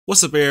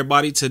What's up,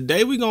 everybody?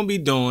 Today we're gonna be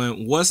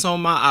doing what's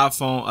on my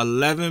iPhone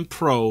 11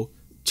 Pro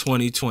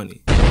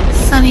 2020.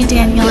 Sonny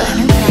Daniel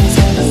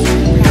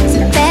Enterprises.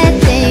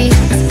 Bad things.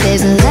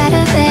 There's a lot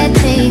of bad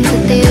things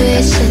that they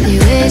wish and they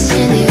wish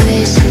and they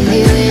wish and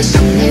they wish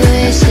and they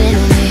wish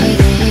on me.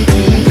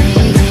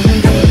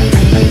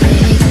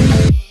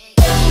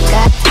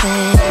 Got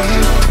plans,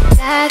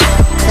 got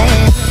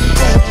plans.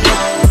 Got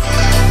plans,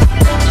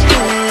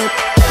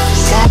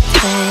 got plans. Got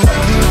plans,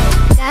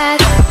 got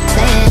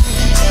plans.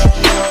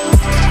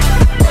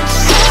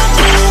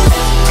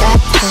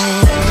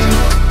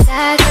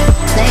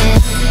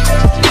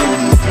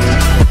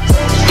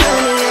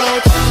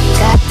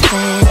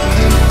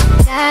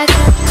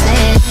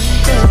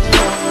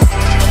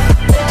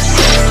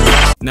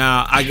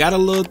 Now, I got a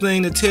little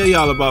thing to tell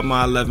y'all about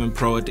my 11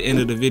 Pro at the end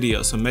of the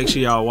video, so make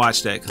sure y'all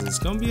watch that because it's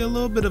gonna be a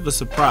little bit of a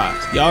surprise.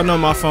 Y'all know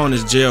my phone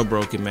is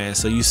jailbroken, man,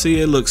 so you see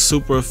it looks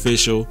super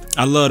official.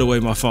 I love the way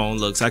my phone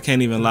looks. I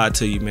can't even lie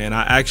to you, man.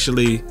 I'll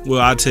tell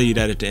you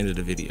that at the end of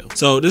the video.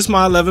 So this is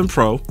my 11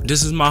 Pro.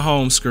 This is my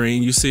home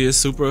screen. You see it's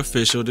super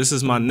official. This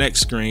is my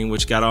next screen,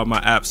 which got all my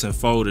apps and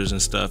folders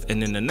and stuff.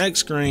 And then the next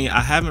screen,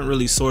 I haven't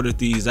really sorted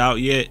these out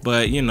yet,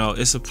 but you know,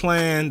 it's a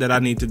plan that I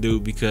need to do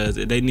because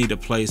they need a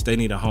place, they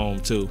need a home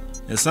too.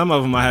 And some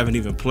of them I haven't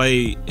even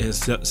played and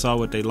saw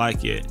what they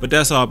like yet, but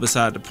that's all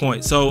beside the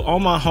point. So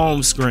on my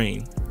home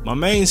screen, my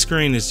main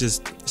screen is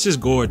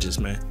just gorgeous,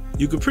 man.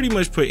 You could pretty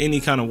much put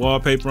any kind of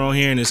wallpaper on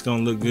here and it's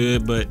gonna look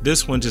good, but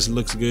this one just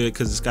looks good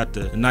because it's got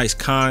the nice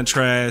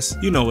contrast.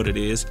 You know what it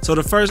is. So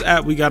the first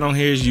app we got on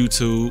here is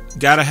YouTube.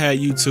 Gotta have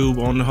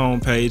YouTube on the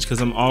home page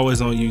because I'm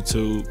always on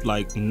YouTube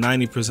like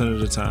 90% of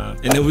the time.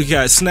 And then we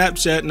got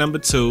Snapchat number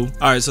 2.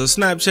 All right, so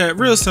Snapchat,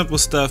 real simple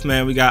stuff,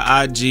 man. We got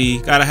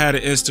IG. Gotta have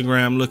the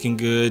Instagram looking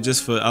good.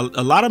 Just for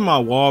a lot of my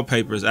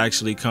wallpapers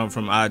actually come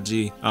from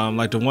IG.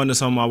 Like the one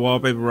that's on my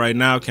wallpaper right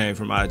now came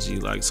from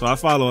IG. Like, so I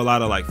follow a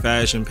lot of like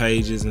fashion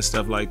pages and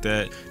stuff like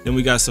that. Then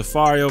we got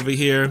Safari over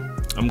here.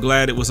 I'm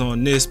glad it was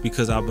on this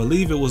because I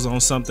believe it was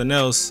on something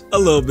else a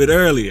little bit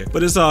earlier,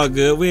 but it's all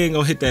good. We ain't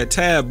gonna hit that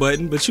tab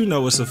button, but you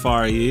know what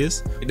Safari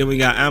is. Then we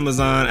got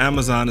Amazon.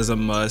 Amazon is a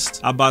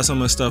must. I bought so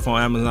much stuff on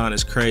Amazon,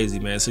 it's crazy,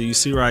 man. So you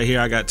see right here,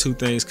 I got 2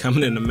 things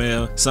coming in the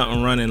mail,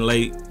 something running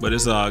late, but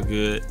it's all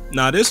good.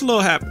 Now this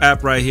little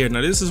app right here, now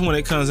this is when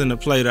it comes into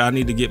play that I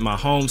need to get my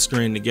home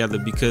screen together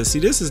because see,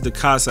 this is the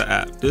Casa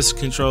app. This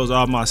controls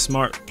all my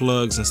smart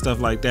plugs and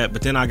stuff like that,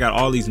 but then I got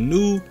all these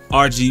new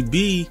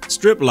RGB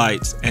strip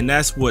lights, and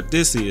that's what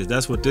this is.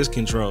 That's what this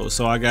controls.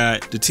 So I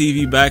got the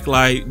TV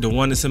backlight, the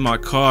one that's in my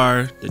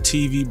car, the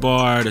TV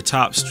bar, the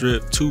top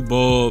strip, 2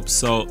 bulbs.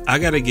 So I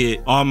gotta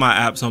get all my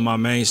apps on my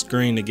main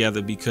screen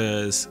together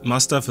because my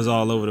stuff is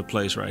all over the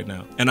place right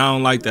now, and I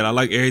don't like that. I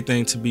like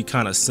everything to be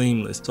kind of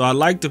seamless. So I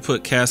like to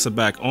put Casa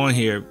back on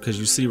here because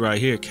you see right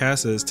here,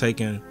 Casa is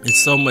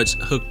it's so much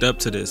hooked up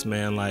to this,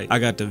 man. Like I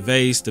got the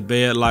vase, the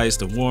bed lights,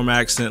 the warm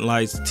accent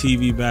lights, the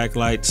TV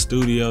backlight,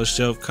 studio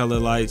shelf color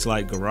lights,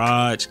 like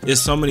garage.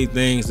 There's so many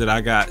things that I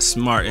got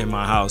smart in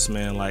my house,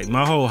 man. Like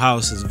my whole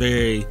house is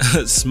very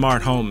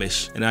smart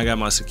home-ish, and I got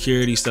my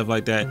security stuff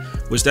like that,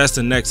 which that's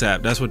the next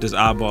app. That's what this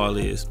eyeball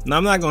is. Now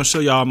I'm not gonna show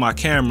y'all my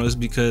cameras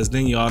because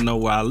then y'all know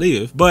where I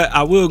live, but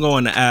I will go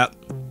in the app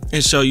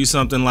and show you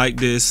something like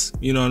this.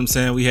 You know what I'm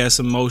saying? We had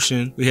some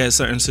motion, we had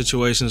certain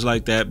situations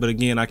like that, but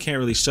again, I can't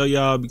really show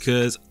y'all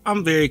because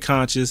I'm very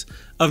conscious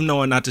of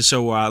knowing not to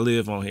show where I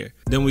live on here.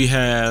 Then we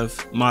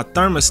have my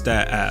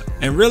thermostat app,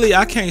 and really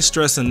I can't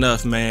stress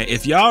enough, man,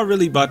 if y'all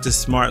really about this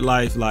smart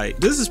life, like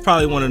this is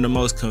probably one of the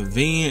most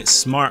convenient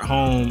smart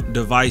home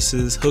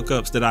devices,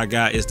 hookups that I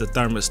got is the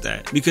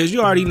thermostat, because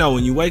you already know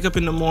when you wake up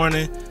in the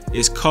morning,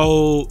 it's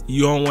cold,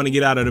 you don't want to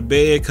get out of the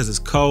bed because it's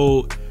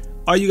cold.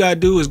 All you gotta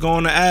do is go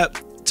on the app,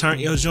 turn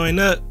your joint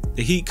up,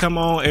 the heat come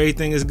on,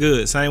 everything is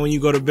good. Same when you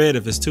go to bed,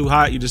 if it's too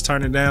hot, you just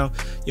turn it down.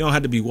 You don't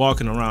have to be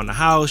walking around the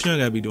house. You don't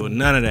gotta be doing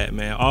none of that,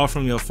 man, all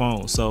from your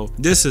phone. So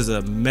this is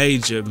a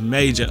major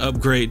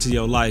upgrade to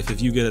your life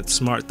if you get a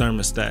smart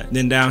thermostat.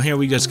 Then down here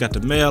we just got the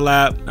mail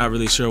app. Not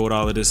really sure what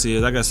all of this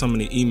is. I got so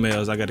many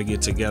emails I gotta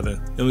get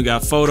together. Then we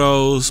got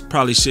photos.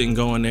 Probably shouldn't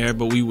go in there,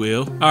 but we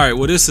will. All right,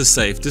 well this is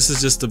safe. This is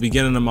just the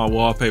beginning of my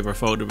wallpaper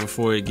folder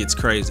before it gets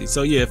crazy.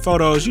 So yeah,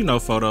 photos, you know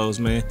photos,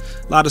 man.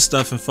 A lot of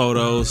stuff in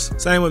photos.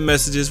 Same with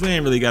messages. We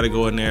ain't really got to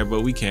go in there,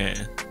 but we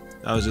can.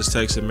 I was just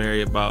texting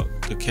Mary about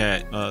the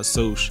cat,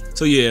 Sush.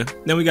 So yeah,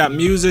 then we got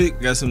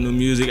music. Got some new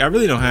music. I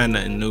really don't have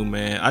nothing new,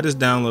 man. I just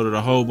downloaded a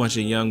whole bunch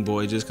of Young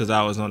Boy just because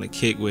I was on a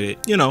kick with it.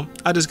 You know,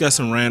 I just got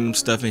some random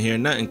stuff in here,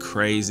 nothing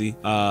crazy.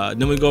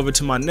 Then we go over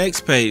to my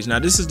next page. Now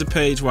this is the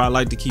page where I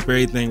like to keep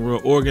everything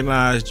real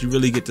organized. You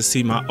really get to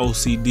see my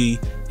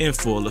OCD in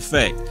full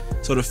effect.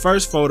 So the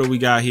first folder we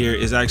got here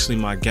is actually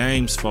my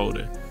games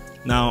folder.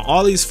 Now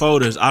all these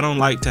folders, I don't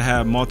like to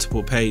have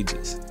multiple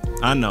pages.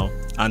 I know,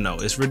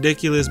 it's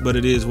ridiculous, but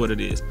it is what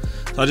it is.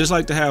 So I just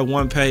like to have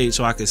one page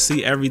so I can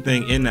see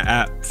everything in the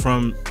app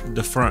from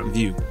the front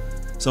view.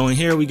 So in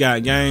here we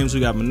got games, we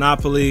got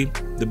Monopoly,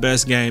 the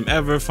best game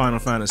ever, Final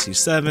Fantasy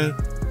VII,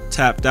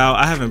 Tapped Out.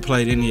 I haven't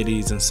played any of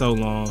these in so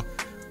long.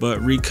 but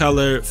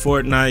Recolor,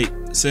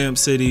 Fortnite,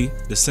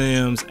 SimCity, The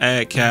Sims,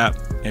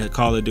 AdCap, and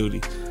Call of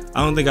Duty.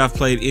 I don't think I've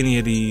played any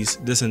of these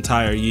this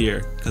entire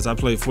year because I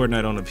played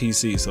Fortnite on the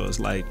PC, so it's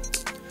like,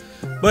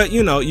 but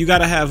you know, you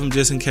gotta have them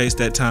just in case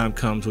that time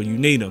comes when you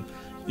need them.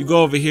 You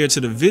go over here to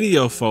the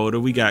video folder,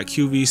 we got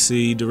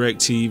QVC,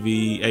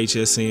 DirecTV,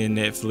 HSN,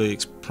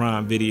 Netflix,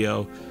 Prime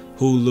Video,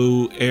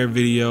 Hulu. Air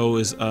Video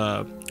is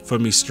for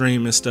me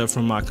streaming stuff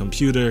from my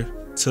computer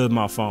to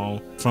my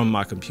phone from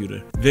my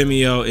computer.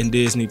 Vimeo and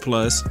Disney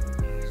Plus.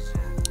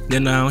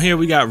 Then down here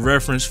we got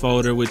reference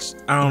folder, which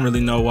I don't really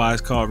know why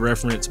it's called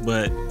reference,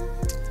 but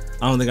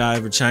I don't think I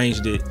ever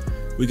changed it.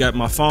 We got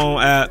my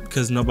phone app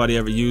because nobody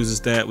ever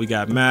uses that. We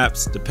got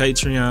Maps, the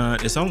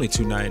Patreon. It's only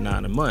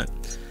 $2.99 a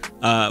month.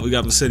 We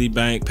got the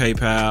Citibank,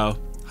 PayPal,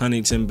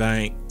 Huntington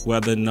Bank,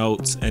 Weather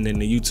Notes, and then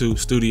the YouTube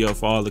Studio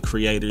for all the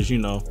creators, you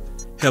know,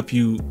 help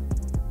you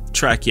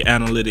track your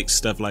analytics,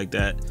 stuff like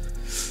that.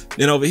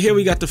 Then over here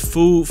we got the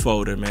food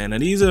folder, man. Now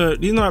these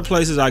aren't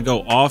places I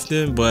go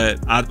often, but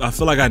I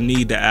feel like I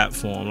need the app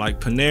for them. Like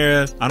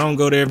Panera, I don't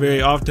go there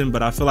very often,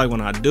 but I feel like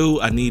when I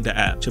do, I need the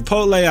app.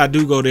 Chipotle, I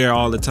do go there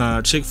all the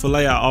time.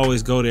 Chick-fil-A, I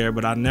always go there,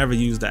 but I never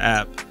use the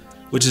app,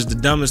 which is the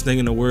dumbest thing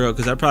in the world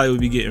because I probably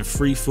would be getting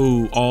free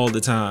food all the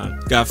time.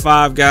 Got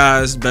Five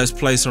Guys, best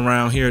place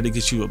around here to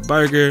get you a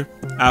burger.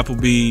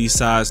 Applebee's,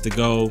 Sides to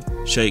Go,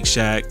 Shake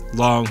Shack,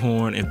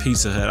 Longhorn, and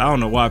Pizza Hut. I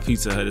don't know why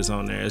Pizza Hut is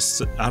on there.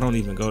 I don't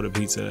even go to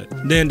Pizza Hut.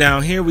 Then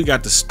down here we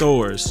got the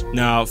stores.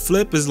 Now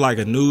Flip is like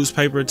a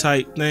newspaper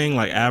type thing,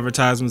 like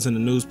advertisements in the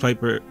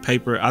newspaper.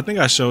 I think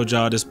I showed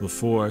y'all this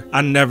before.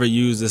 I never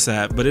use this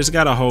app, but it's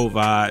got a whole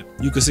vibe.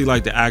 You can see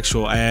like the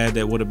actual ad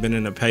that would have been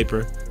in the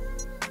paper.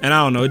 And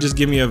I don't know, it just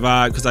give me a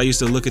vibe because I used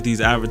to look at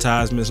these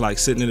advertisements like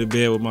sitting in the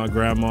bed with my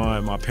grandma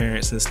and my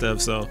parents and stuff.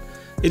 So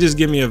it just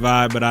give me a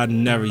vibe, but I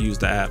never use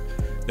the app.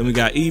 Then we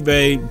got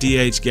eBay,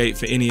 DHgate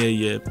for any of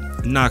your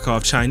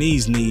knockoff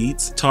Chinese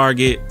needs.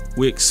 Target,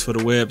 Wix for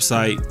the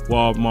website,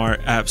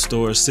 Walmart, App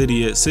Store,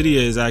 Cydia.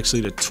 Cydia is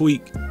actually the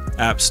tweak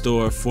app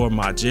store for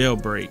my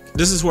jailbreak.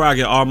 This is where I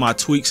get all my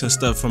tweaks and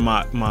stuff from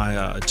my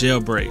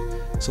jailbreak.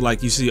 So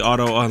like you see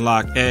Auto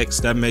Unlock X,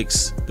 that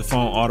makes the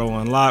phone auto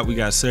unlock. We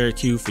got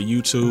Syracuse for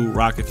YouTube,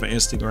 Rocket for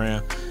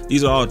Instagram.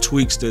 These are all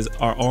tweaks that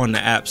are on the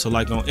app. So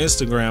like on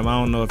Instagram, I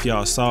don't know if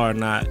y'all saw or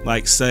not,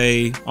 like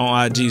say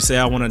on IG, say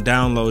I want to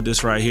download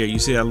this right here. You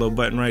see that little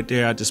button right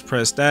there? I just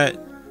pressed that,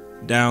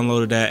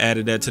 downloaded that,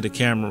 added that to the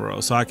camera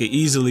roll. So I could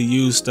easily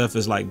use stuff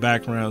as like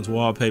backgrounds,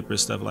 wallpaper,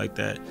 stuff like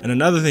that. And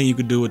another thing you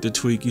could do with the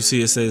tweak, you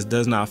see it says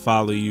does not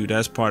follow you.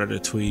 That's part of the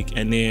tweak.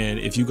 And then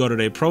if you go to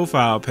their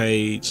profile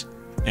page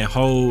and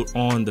hold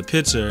on the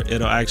picture,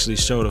 it'll actually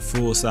show the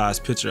full size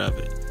picture of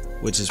it,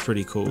 which is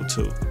pretty cool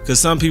too. Because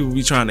some people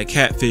be trying to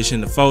catfish in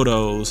the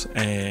photos,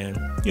 and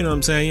you know what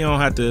I'm saying, you don't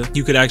have to,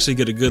 you could actually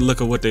get a good look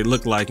at what they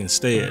look like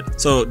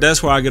instead. So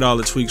that's where I get all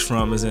the tweaks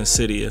from, is in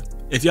Cydia.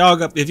 If y'all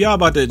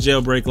about that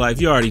jailbreak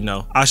life, you already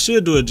know. I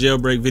should do a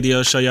jailbreak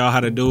video, show y'all how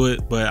to do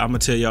it, but I'm gonna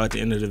tell y'all at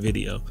the end of the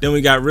video. Then we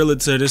got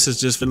Realtor. This is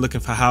just for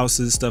looking for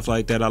houses, stuff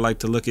like that. I like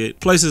to look at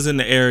places in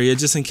the area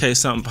just in case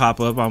something pop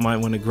up. I might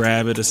want to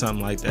grab it or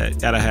something like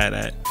that. Gotta have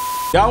that.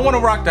 Y'all want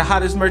to rock the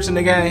hottest merch in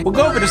the game? Well,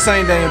 go over to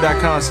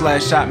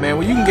SaneDaniel.com/shop, man,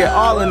 where you can get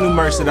all the new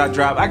merch that I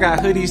drop. I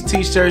got hoodies,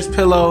 t-shirts,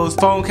 pillows,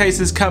 phone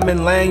cases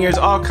coming, lanyards,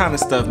 all kind of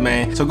stuff,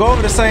 man. So go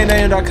over to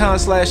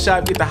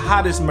SaneDaniel.com/shop, get the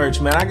hottest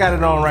merch, man. I got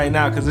it on right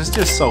now because it's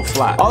just so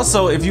fly.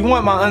 Also, if you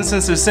want my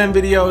uncensored sim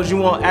videos, you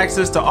want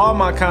access to all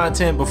my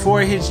content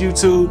before it hits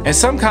YouTube, and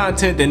some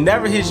content that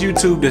never hits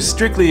YouTube that's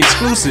strictly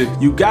exclusive,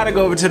 you gotta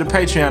go over to the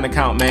Patreon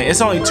account, man.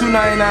 It's only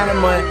 $2.99 a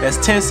month. That's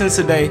 10 cents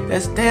a day.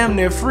 That's damn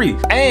near free.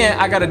 And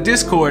I got a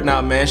Discord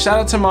now, man. Shout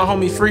out to my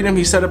homie Freedom.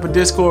 He set up a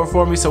Discord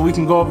for me so we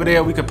can go over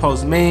there. We can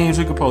post memes,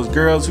 we can post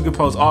girls, we can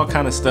post all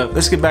kind of stuff.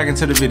 Let's get back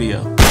into the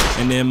video.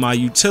 And then my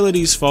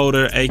utilities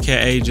folder,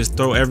 aka just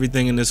throw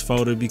everything in this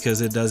folder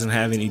because it doesn't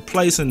have any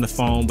place in the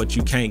phone, but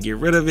you can't get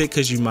rid of it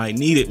because you might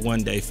need it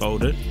one day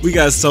folder. We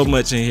got so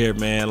much in here,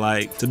 man.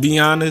 Like, to be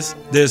honest,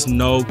 there's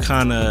no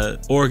kind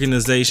of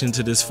organization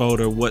to this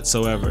folder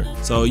whatsoever.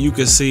 So you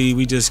can see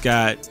we just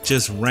got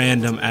just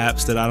random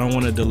apps that I don't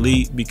want to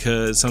delete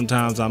because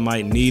sometimes I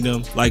might need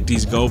them, like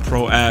these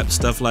GoPro apps,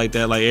 stuff like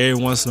that. Like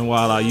every once in a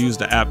while I use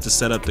the app to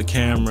set up the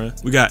camera.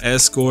 We got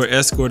Escort.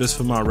 Escort is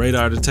for my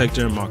radar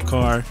detector in my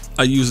car.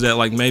 I use that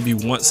like maybe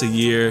once a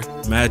year.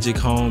 Magic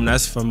Home,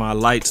 that's for my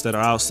lights that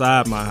are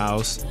outside my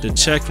house. The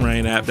Check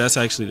Rain app, that's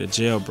actually the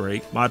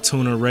jailbreak. My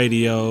Tuner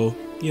Radio,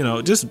 you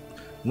know, just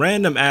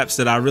random apps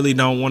that I really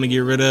don't want to get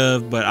rid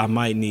of, but I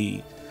might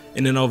need.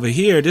 And then over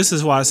here, this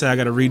is why I say I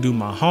got to redo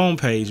my home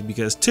page,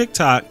 because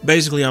TikTok,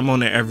 basically I'm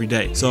on there every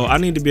day. So I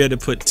need to be able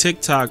to put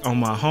TikTok on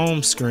my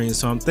home screen.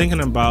 So I'm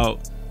thinking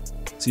about,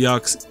 so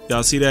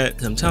y'all see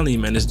that? I'm telling you,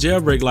 man, this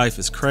jailbreak life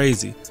is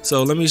crazy.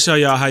 So let me show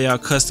y'all how y'all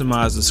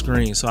customize the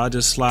screen. So I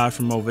just slide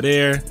from over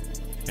there,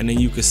 and then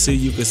you can see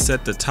you can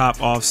set the top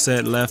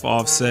offset, left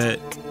offset,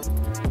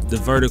 the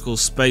vertical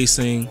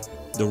spacing,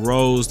 the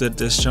rows that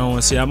they're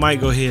showing. See, I might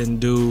go ahead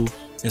and do,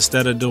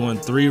 instead of doing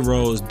 3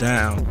 rows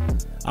down,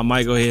 I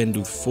might go ahead and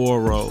do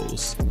 4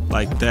 rows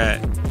like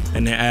that. And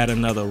and then add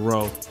another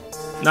row.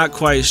 Not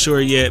quite sure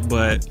yet,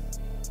 but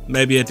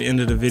maybe at the end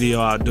of the video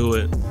I'll do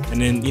it.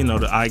 And then, you know,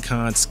 the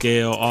icon,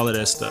 scale, all of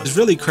that stuff. It's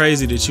really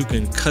crazy that you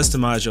can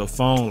customize your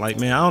phone. Like,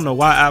 man, I don't know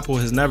why Apple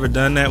has never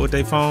done that with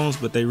their phones,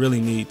 but they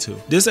really need to.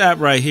 This app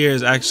right here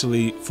is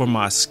actually for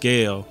my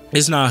scale.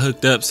 It's not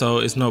hooked up, so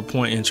it's no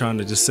point in trying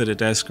to just sit at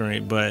that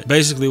screen. But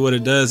basically what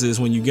it does is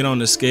when you get on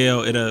the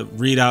scale, it'll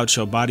read out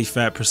your body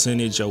fat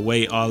percentage, your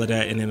weight, all of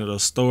that, and then it'll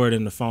store it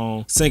in the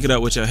phone, sync it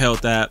up with your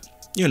health app.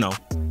 You know,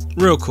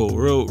 real cool,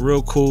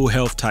 real cool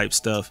health type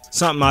stuff.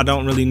 Something I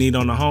don't really need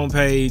on the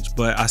homepage,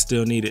 but I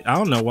still need it. I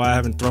don't know why I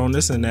haven't thrown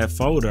this in that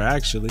folder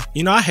actually.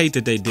 You know, I hate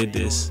that they did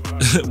this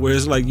where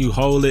it's like you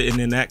hold it and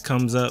then that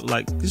comes up.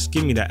 Like, just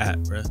give me the app,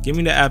 bro. Give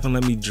me the app and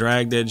let me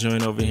drag that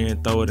joint over here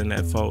and throw it in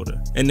that folder.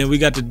 And then we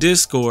got the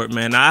Discord,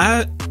 man.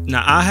 I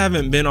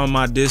haven't been on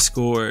my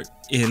Discord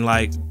in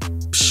like,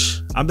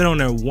 I've been on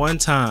there one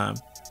time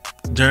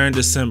during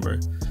December.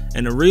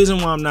 And the reason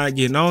why I'm not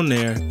getting on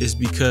there is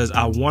because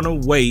I want to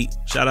wait.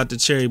 Shout out to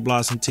Cherry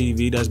Blossom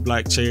TV. That's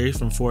Black Cherry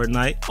from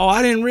Fortnite. Oh,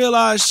 I didn't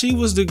realize she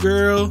was the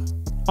girl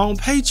on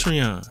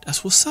Patreon.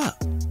 That's what's up.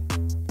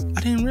 I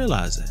didn't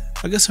realize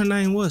that. I guess her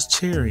name was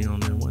Cherry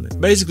on there, wasn't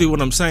it? Basically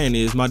what I'm saying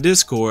is my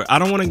Discord, I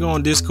don't want to go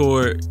on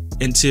Discord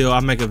until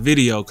I make a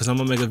video, because I'm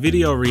going to make a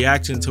video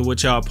reacting to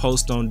what y'all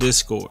post on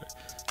Discord.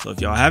 So if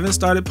y'all haven't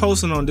started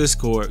posting on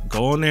Discord,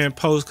 go on there and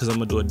post, because I'm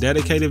going to do a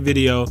dedicated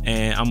video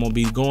and I'm going to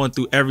be going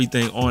through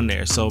everything on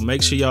there. So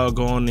make sure y'all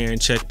go on there and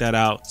check that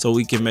out so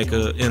we can make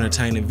an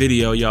entertaining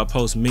video. Y'all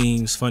post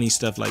memes, funny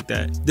stuff like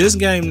that. This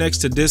game next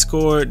to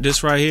Discord,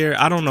 this right here,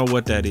 I don't know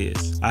what that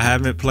is. I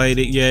haven't played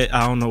it yet.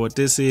 I don't know what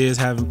this is.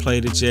 Haven't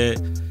played it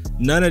yet.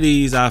 None of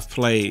these I've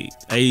played.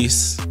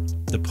 Ace,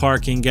 the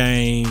parking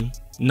game,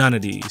 none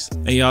of these.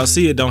 And y'all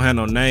see it don't have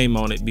no name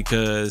on it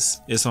because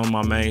it's on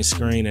my main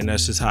screen, and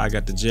that's just how I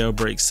got the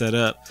jailbreak set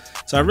up.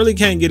 So I really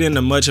can't get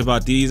into much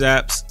about these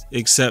apps,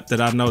 except that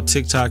I know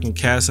TikTok and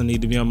Casa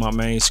need to be on my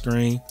main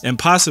screen, and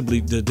possibly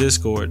the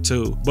Discord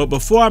too. But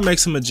before I make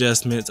some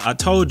adjustments, I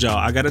told y'all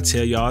I gotta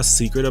tell y'all a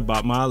secret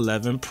about my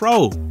 11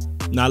 Pro.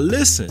 Now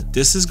listen,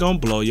 this is gonna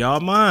blow y'all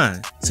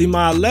mind. See,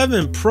 my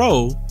 11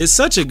 Pro is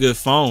such a good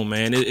phone,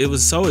 man. It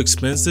was so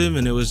expensive,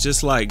 and it was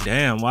just like,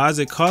 damn, why does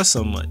it cost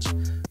so much?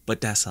 But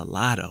that's a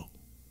lie though.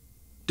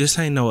 This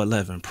ain't no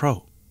 11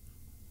 Pro.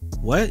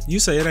 What? You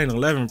say it ain't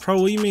 11 Pro?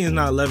 What do you mean it's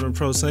not 11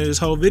 Pro? Saying this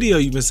whole video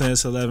you've been saying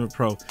it's 11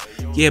 Pro.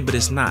 Yeah, but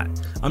it's not.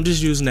 I'm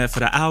just using that for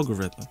the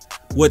algorithm.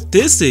 What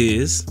this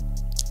is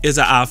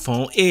an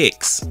iPhone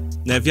X.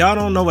 Now, if y'all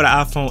don't know what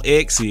an iPhone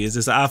X is,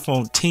 it's an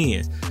iPhone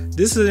 10.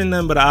 This isn't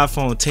nothing but an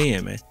iPhone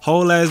 10, man.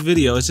 Whole ass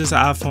video, it's just an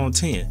iPhone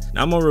 10.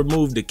 Now, I'm gonna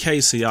remove the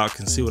case so y'all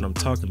can see what I'm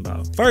talking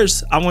about.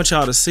 First, I want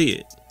y'all to see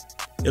it.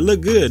 It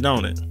look good,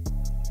 don't it?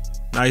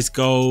 Nice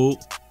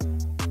gold.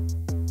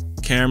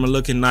 Camera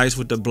looking nice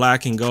with the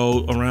black and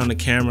gold around the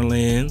camera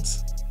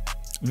lens.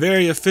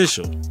 Very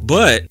official,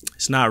 but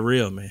it's not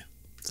real, man.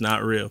 It's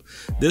not real.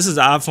 This is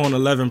the iPhone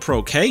 11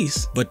 Pro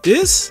case, but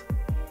this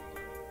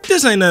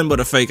ain't nothing but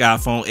a fake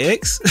iPhone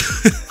X.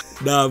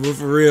 Nah, but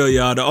for real,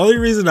 y'all, the only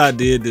reason I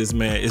did this,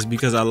 man, is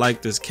because I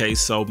like this case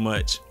so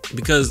much.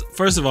 Because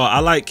first of all, I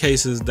like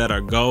cases that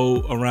are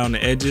gold around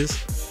the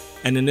edges.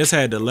 And then this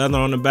had the leather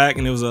on the back,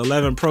 and it was an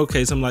 11 Pro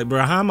case. I'm like,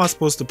 bro, how am I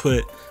supposed to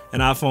put an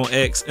iPhone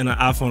X in an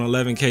iPhone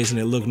 11 case and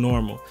it look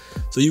normal?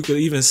 So you could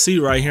even see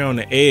right here on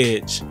the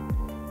edge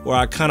where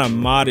I kind of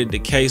modded the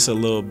case a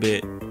little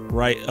bit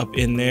right up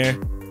in there,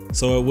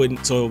 so it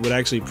would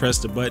actually press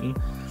the button.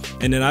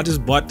 And then I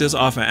just bought this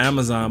off of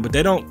Amazon, but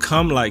they don't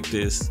come like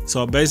this.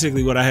 So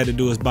basically what I had to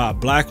do is buy a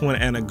black one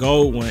and a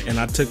gold one, and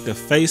I took the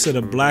face of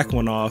the black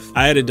one off.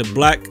 I added the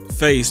black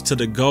face to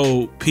the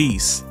gold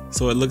piece,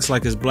 so it looks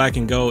like it's black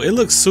and gold. It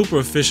looks super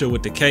official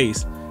with the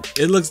case.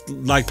 It looks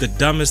like the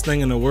dumbest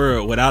thing in the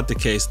world without the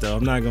case though,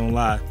 I'm not gonna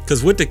lie.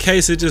 Cause with the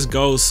case, it just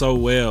goes so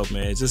well,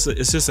 man. It's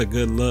just a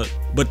good look.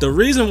 But the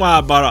reason why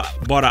I bought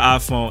an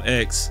iPhone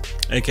X,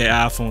 aka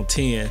iPhone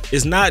 10,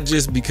 is not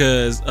just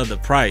because of the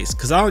price.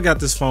 Cause I got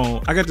this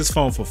phone for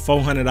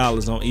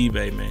 $400 on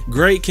eBay, man.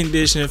 Great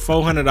condition,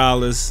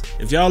 $400.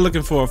 If y'all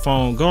looking for a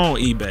phone, go on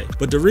eBay.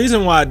 But the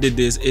reason why I did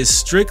this is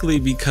strictly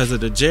because of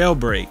the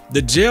jailbreak.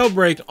 The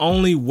jailbreak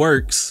only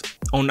works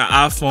on the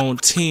iPhone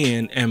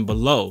 10 and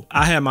below.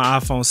 I had my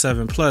iPhone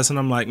 7 Plus, and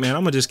I'm like, man,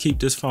 I'm gonna just keep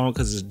this phone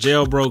because it's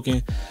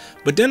jailbroken.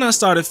 But then I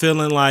started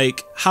feeling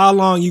like, how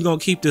long you gonna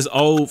keep this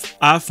old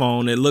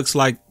iPhone that looks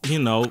like, you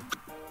know,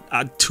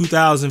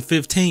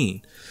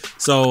 2015?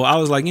 So I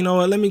was like, you know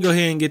what, let me go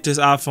ahead and get this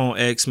iPhone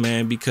X,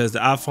 man, because the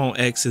iPhone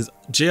X is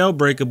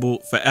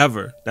jailbreakable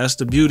forever. That's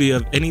the beauty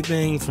of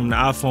anything from the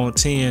iPhone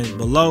 10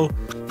 below.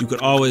 You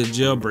could always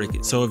jailbreak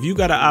it. So if you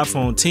got an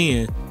iPhone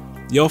 10,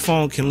 your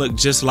phone can look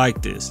just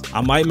like this.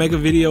 I might make a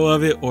video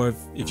of it, or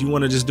if you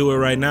want to just do it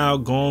right now,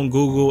 go on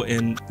Google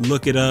and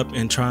look it up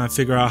and try and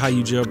figure out how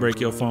you jailbreak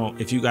your phone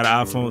if you got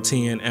an iPhone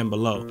 10 and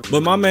below.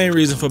 But my main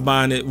reason for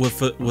buying it was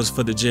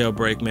for the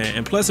jailbreak, man.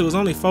 And plus it was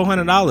only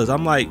 $400.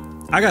 I'm like,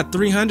 I got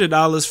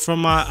 $300 from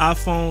my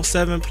iPhone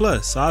 7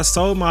 Plus. So I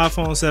sold my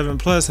iPhone 7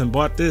 Plus and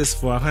bought this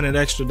for $100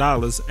 extra,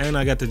 and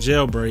I got the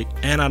jailbreak,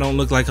 and I don't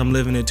look like I'm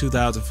living in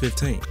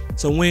 2015.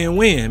 So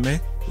win-win, man.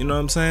 You know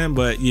what I'm saying?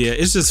 But yeah,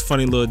 it's just a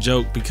funny little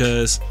joke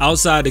because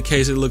outside the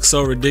case it looks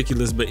so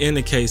ridiculous, but in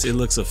the case it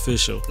looks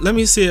official. Let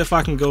me see if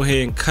I can go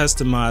ahead and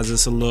customize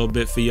this a little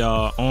bit for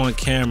y'all on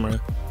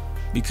camera,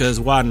 because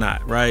why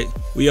not, right?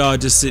 We all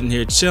just sitting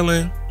here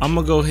chilling. I'm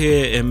gonna go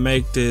ahead and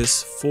make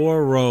this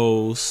 4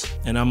 rows,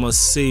 and I'm gonna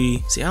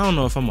see, I don't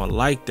know if I'm gonna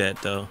like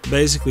that though.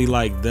 Basically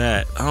like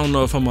that. I don't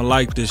know if I'm gonna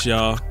like this,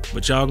 y'all,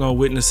 but y'all gonna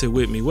witness it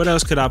with me. What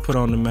else could I put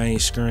on the main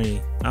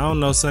screen? I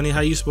don't know, Sonny, how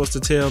you supposed to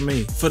tell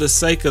me? For the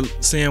sake of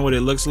seeing what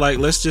it looks like,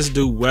 let's just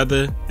do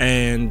weather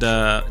and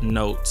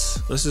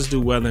notes. Let's just do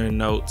weather and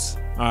notes.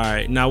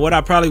 Alright, now what I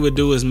probably would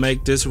do is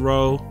make this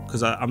row,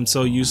 because I'm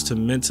so used to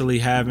mentally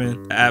having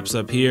apps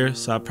up here,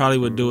 so I probably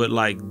would do it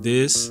like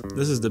this.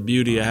 This is the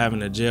beauty of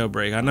having a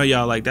jailbreak. I know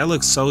y'all like, that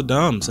looks so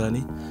dumb,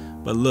 Sonny,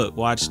 but look,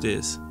 watch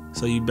this.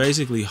 So you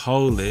basically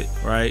hold it,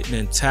 right,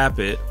 then tap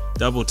it,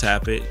 double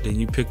tap it, then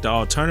you pick the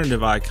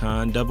alternative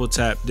icon, double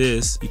tap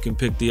this, you can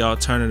pick the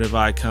alternative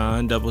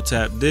icon, double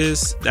tap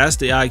this. That's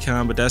the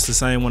icon, but that's the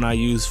same one I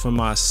use for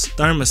my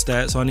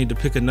thermostat, so I need to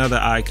pick another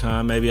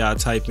icon. Maybe I'll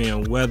type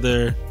in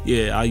weather.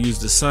 Yeah, I'll use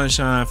the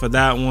sunshine for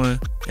that one.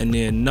 And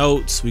then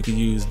notes, we could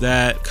use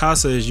that.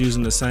 Casa is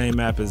using the same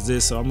app as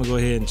this, so I'm gonna go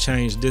ahead and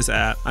change this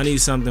app. I need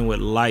something with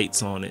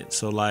lights on it.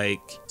 So I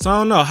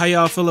don't know how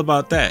y'all feel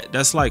about that.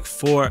 That's like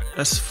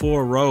that's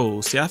 4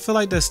 rows. See, I feel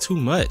like that's too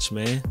much,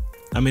 man.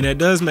 I mean, that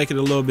does make it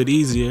a little bit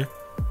easier.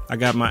 I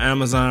got my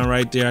Amazon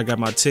right there. I got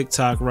my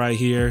TikTok right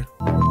here.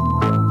 You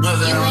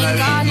ain't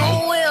got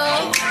no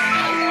will.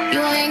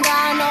 You ain't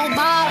got no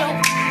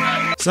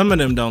bottle. Some of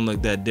them don't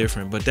look that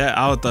different, but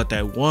I thought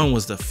that one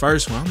was the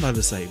first one. I'm about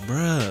to say,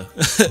 bruh.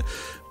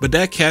 But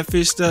that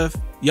catfish stuff,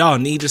 y'all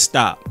need to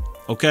stop,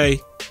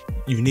 okay?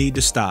 You need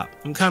to stop.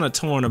 I'm kind of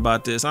torn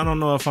about this. I don't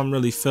know if I'm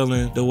really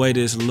feeling the way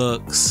this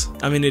looks.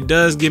 I mean, it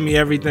does give me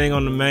everything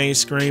on the main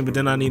screen, but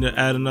then I need to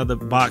add another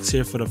box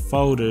here for the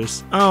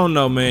folders. I don't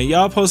know, man.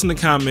 Y'all post in the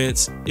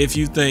comments if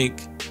you think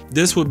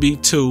this would be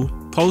 2.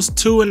 Post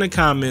 2 in the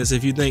comments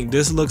if you think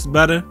this looks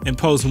better, and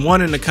post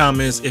 1 in the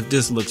comments if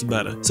this looks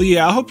better. So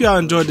yeah, I hope y'all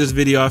enjoyed this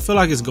video. I feel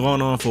like it's going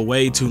on for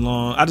way too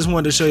long. I just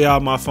wanted to show y'all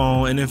my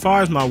phone, and as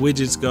far as my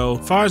widgets go,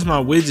 as far as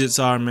my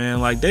widgets are, man,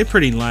 like they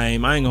pretty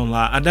lame, I ain't gonna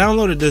lie. I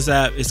downloaded this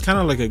app. It's kind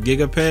of like a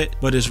gigapet,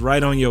 but it's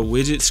right on your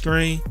widget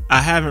screen. I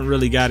haven't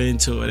really got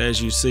into it,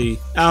 as you see.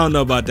 I don't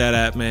know about that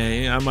app,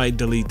 man. I might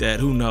delete that,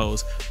 who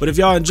knows. But if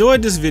y'all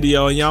enjoyed this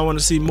video and y'all want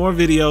to see more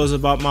videos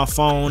about my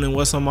phone and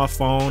what's on my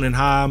phone and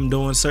how I'm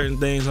doing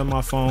certain things on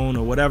my phone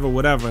or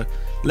whatever,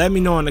 let me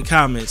know in the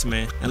comments,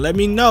 man. And let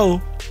me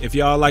know if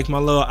y'all like my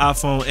little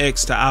iPhone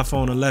X to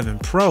iPhone 11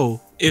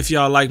 Pro, if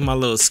y'all like my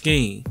little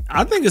scheme.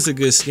 I think it's a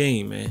good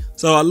scheme, man.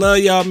 So I love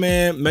y'all,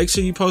 man. Make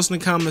sure you post in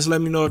the comments.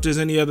 Let me know if there's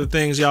any other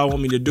things y'all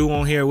want me to do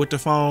on here with the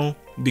phone,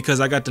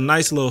 because I got the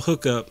nice little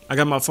hookup. I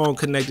got my phone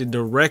connected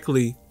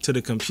directly to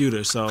the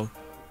computer, so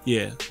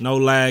yeah, no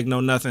lag,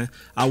 no nothing.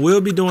 I will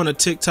be doing a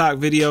TikTok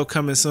video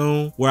coming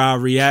soon where I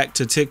react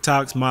to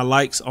TikToks, my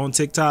likes on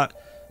TikTok.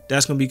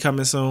 That's gonna be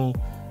coming soon.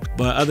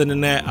 But other than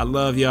that, I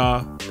love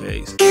y'all.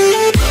 Peace.